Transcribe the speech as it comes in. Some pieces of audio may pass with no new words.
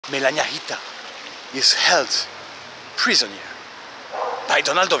Ljubljana Aq is held prisoner by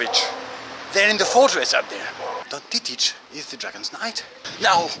Donaldovich. They're in the fortress up there. Don Titić is the Dragon's Knight.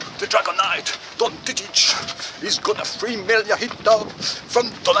 Now the Dragon Knight, Don Titić, is gonna free Ljubljana Aq from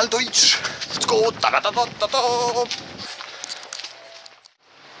Donaldovich. Let's go! Da -da -da -da -da -da.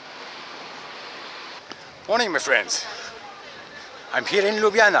 Morning, my friends. I'm here in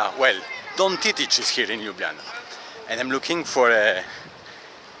Ljubljana. Well, Don Titić is here in Ljubljana, and I'm looking for the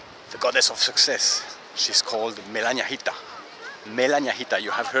goddess of success. She's called Ljubljana Aq. Ljubljana Aq,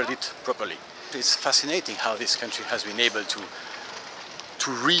 you have heard it properly. It's fascinating how this country has been able to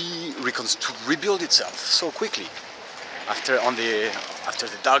rebuild itself so quickly after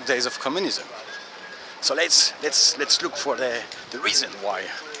the dark days of communism. So let's look for the reason why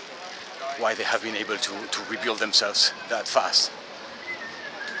they have been able to rebuild themselves that fast.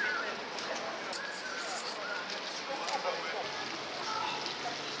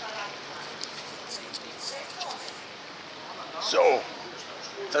 So,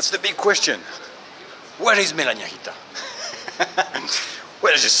 that's the big question. Where is Ljubljana Aq?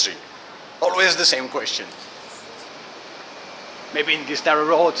 Where is history? Always the same question. Maybe in this narrow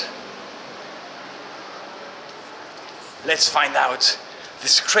road? Let's find out the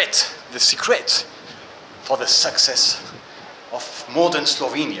secret for the success of modern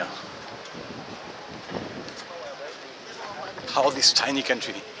Slovenia. How this tiny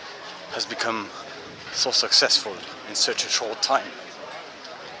country has become so successful in such a short time.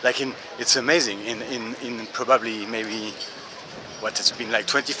 It's amazing. In probably maybe it's been like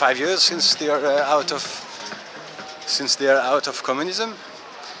 25 years since they are out of communism,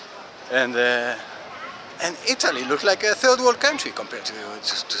 and Italy looked like a third world country compared to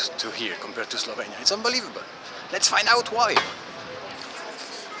here, compared to Slovenia. It's unbelievable. Let's find out why.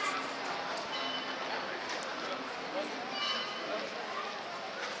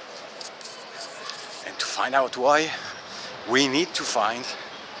 And to find out why, we need to find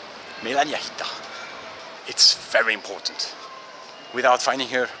Ljubljana Aq. It's very important. Without finding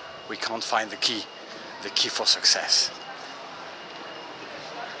her, we can't find the key for success,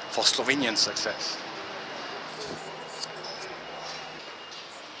 for Slovenian success.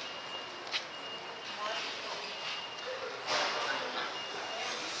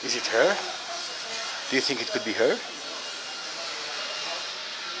 Is it her? Do you think it could be her?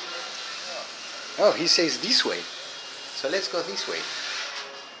 Oh, he says this way. So let's go this way.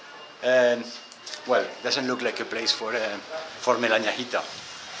 And well, doesn't look like a place for Ljubljana Aq.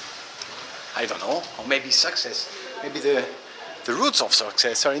 I don't know, or maybe success. Maybe the roots of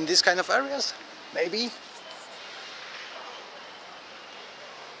success are in these kind of areas. Maybe.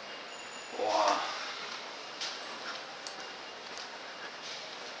 Wow.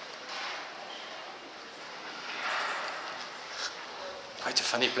 Quite a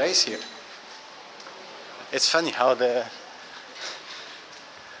funny place here. It's funny how the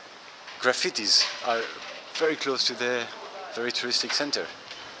graffitis are very close to the very touristic center.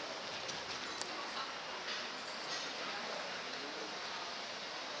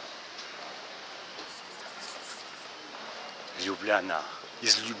 Ljubljana.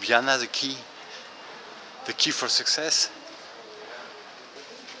 Is Ljubljana the key? The key for success?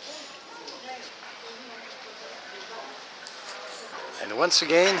 And once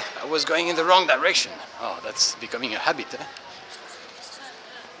again, I was going in the wrong direction. Oh, that's becoming a habit, eh?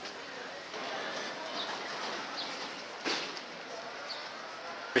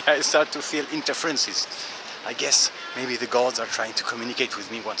 I start to feel interferences. I guess maybe the gods are trying to communicate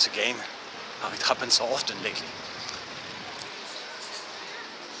with me once again. Oh, it happens so often lately.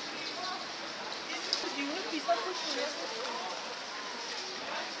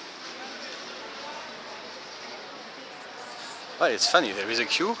 Well, it's funny, there is a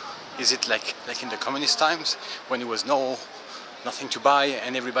queue. Is it like in the communist times when there was nothing to buy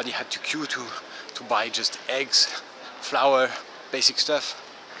and everybody had to queue to buy just eggs, flour, basic stuff?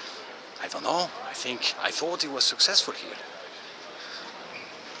 I don't know. I thought it was successful here.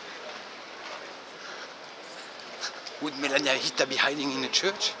 Would Ljubljana Aq be hiding in a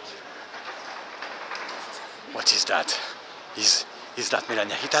church? What is that? Is that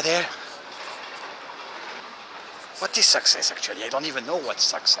Ljubljana Aq there? What is success actually? I don't even know what's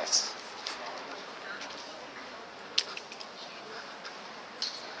success.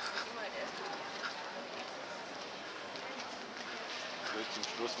 Zum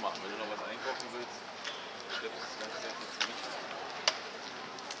Schluss machen. Wenn du noch was einkaufen willst, schleppst du das ganze Zeit jetzt nicht.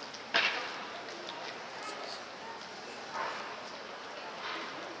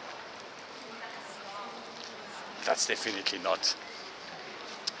 That's definitely not.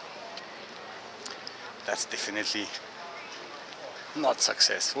 That's definitely not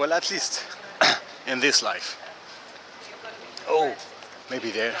success. Well, at least in this life. Oh,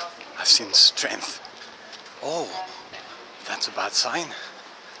 maybe there I've seen strength. Oh, that's a bad sign.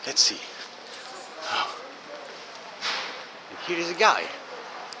 Let's see. Oh. And here is a guy.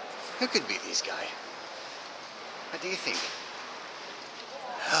 Who could be this guy? What do you think?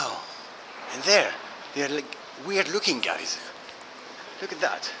 Oh, and there, they're like weird looking guys. Look at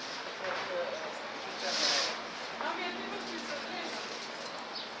that.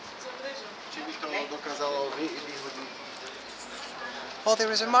 Oh,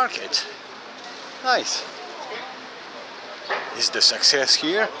 there is a market. Nice. Is the success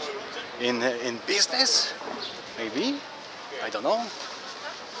here in business? Maybe. I don't know.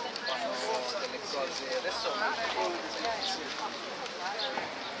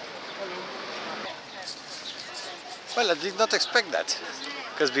 Well, I did not expect that,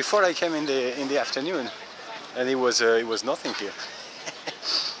 because before I came in the afternoon, and it was nothing here.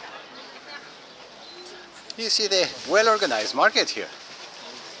 You see the well-organized market here.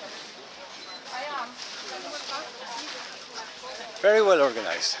 Very well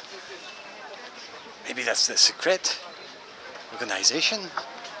organized. Maybe that's the secret. Organization?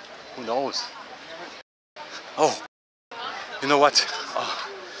 Who knows? Oh, you know what? Oh,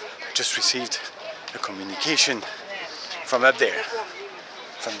 I just received a communication from up there,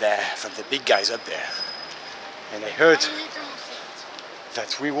 from the big guys up there, and I heard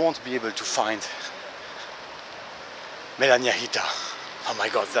that we won't be able to find Ljubljana Aq. Oh my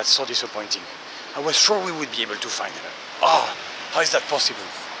God, that's so disappointing. I was sure we would be able to find her. Oh, how is that possible?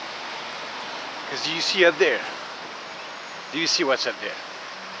 Because do you see up there? Do you see what's up there?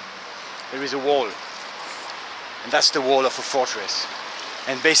 There is a wall, and that's the wall of a fortress.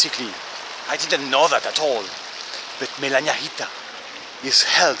 And basically, I didn't know that at all, but Ljubljana Aq is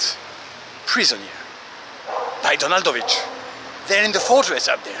held prisoner by Donaldovich. They're in the fortress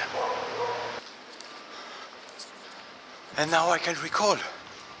up there. And now I can recall.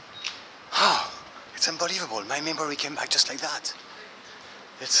 Oh, it's unbelievable. My memory came back just like that.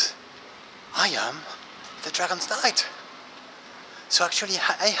 I am the Dragon's Knight. So actually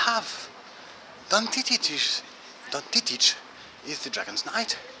I have Don Titich is the Dragon's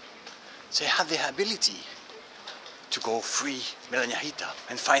Knight. So I have the ability to go free Ljubljana Aq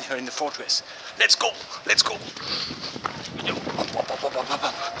and find her in the fortress. Let's go! Let's go!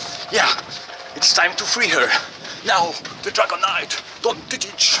 Yeah, it's time to free her. Now the Dragon Knight, Don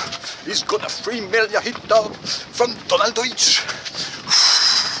Titich, is gonna free Ljubljana Aq from Donaldovich.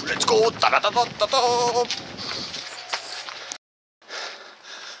 Let's go! Da-da-da-da-da-da.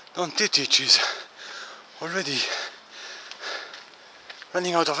 Don Titich is already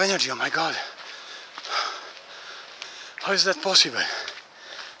running out of energy. Oh my God. How is that possible?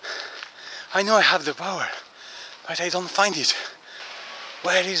 I know I have the power, but I don't find it.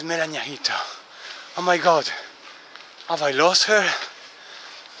 Where is Ljubljana Aq? Oh my God. Have I lost her?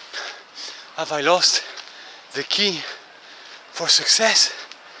 Have I lost the key for success?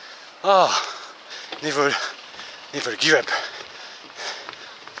 Oh, never give up.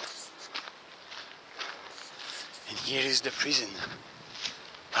 And here is the prison.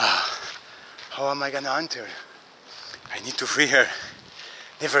 How am I gonna enter? I need to free her.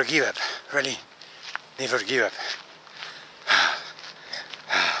 Never give up, really. Never give up.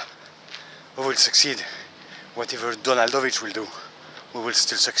 We will succeed. Whatever Donaldovich will do, we will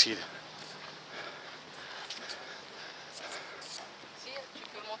still succeed.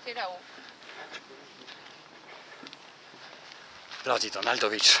 Bloody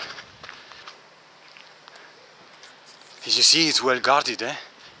Donaldovich. As you see, it's well guarded, eh?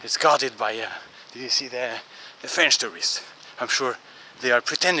 It's guarded by, do you see the French tourists? I'm sure they are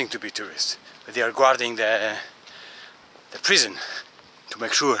pretending to be tourists, but they are guarding the prison to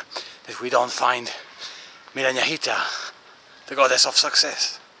make sure that we don't find Ljubljana Aq, the goddess of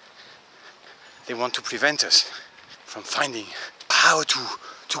success. They want to prevent us from finding how to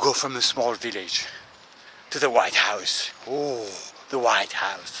go from a small village to the White House. Oh, the White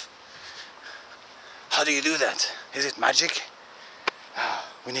House. How do you do that? Is it magic?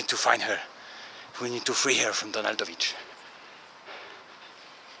 We need to find her. We need to free her from Donaldovich.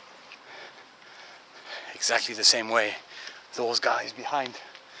 Exactly the same way those guys behind,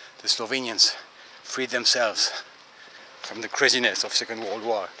 the Slovenians, freed themselves from the craziness of Second World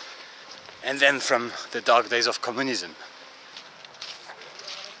War and then from the dark days of communism.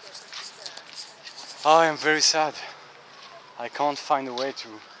 Oh, I am very sad. I can't find a way to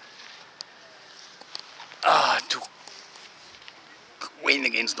win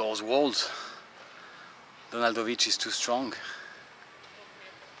against those walls. Donaldovich is too strong.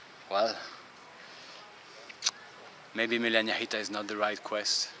 Well, Maybe Ljubljana Aq is not the right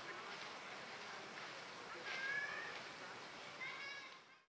quest.